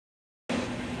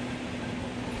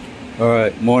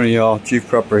Alright, morning y'all, Chief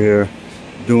Prepper here,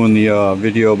 doing the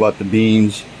video about the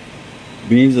beans.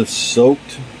 Beans have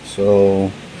soaked,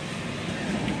 so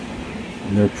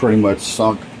they're pretty much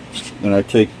sunk. Then I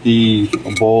take the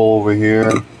bowl over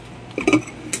here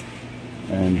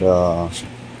and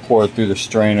pour it through the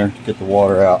strainer to get the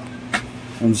water out.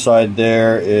 Inside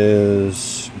there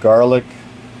is garlic,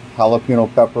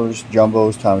 jalapeno peppers,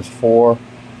 jumbos ×4,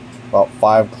 about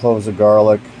 5 cloves of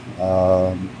garlic,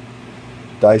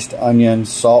 diced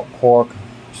onions, salt pork,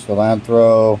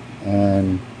 cilantro,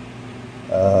 and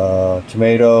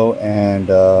tomato and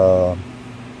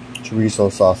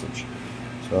chorizo sausage.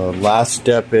 So last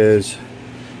step is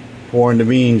pouring the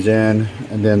beans in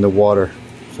and then the water.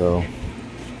 So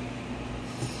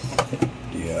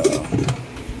yeah.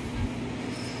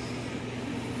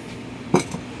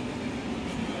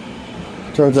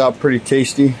 Turns out pretty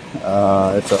tasty.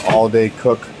 It's an all-day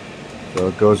cook, so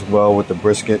it goes well with the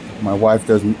brisket. My wife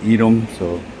doesn't eat them,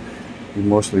 so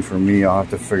mostly for me. I'll have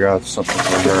to figure out something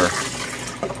for her.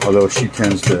 Although she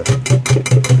tends to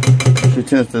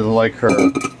like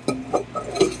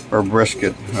her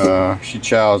brisket. She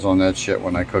chows on that shit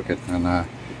when I cook it, and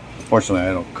unfortunately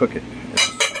I don't cook it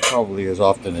probably as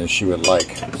often as she would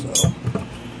like. So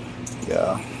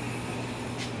yeah.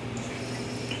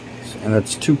 And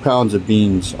it's 2 pounds of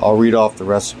beans. I'll read off the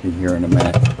recipe here in a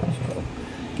minute. So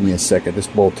give me a second. This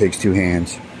bowl takes 2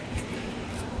 hands.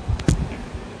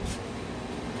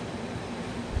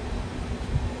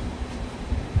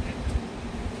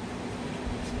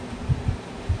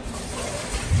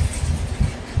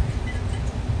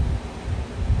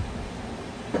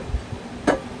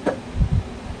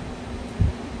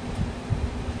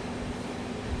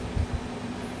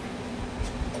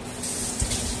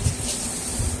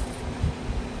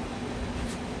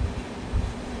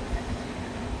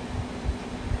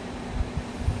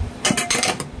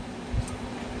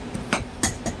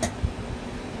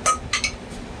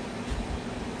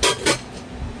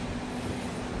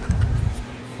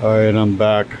 Alright, I'm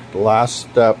back. The last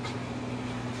step.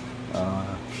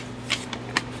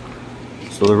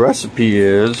 So the recipe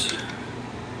is,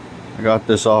 I got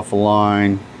this off a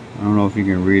line. I don't know if you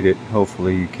can read it.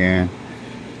 Hopefully you can.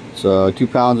 It's 2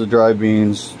 pounds of dry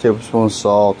beans, tablespoon of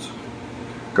salt,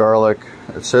 garlic.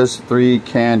 It says 3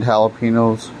 canned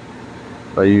jalapenos.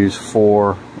 I use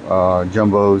 4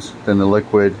 jumbos, then the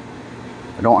liquid.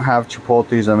 I don't have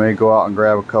chipotles. I may go out and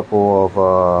grab a couple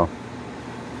of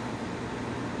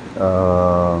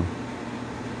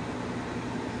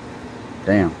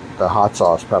the hot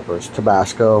sauce peppers,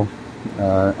 Tabasco,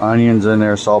 onions in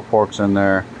there, salt pork's in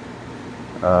there,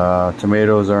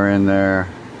 tomatoes are in there.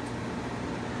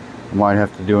 I might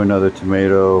have to do another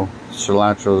tomato,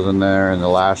 cilantro's in there, and the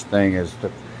last thing is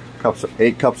the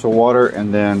 8 cups of water,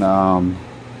 and then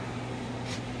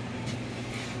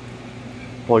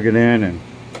plug it in and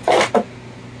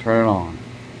turn it on.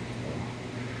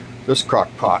 This crock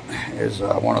pot is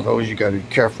one of those you got to be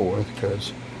careful with,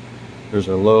 because there's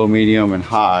a low, medium, and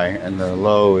high, and the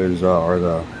low is, or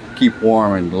the keep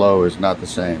warm and low is not the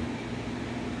same.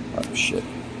 Oh shit.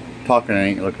 Talking, I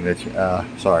ain't looking at you.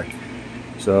 Sorry.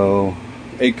 So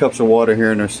 8 cups of water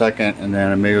here in a second, and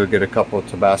then I maybe get a couple of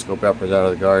Tabasco peppers out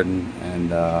of the garden, and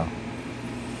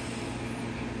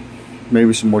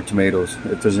maybe some more tomatoes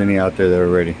if there's any out there that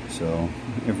are ready. So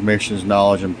information is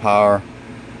knowledge and power.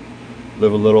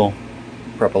 Live a little,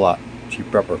 prep a lot. Chief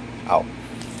Prepper out.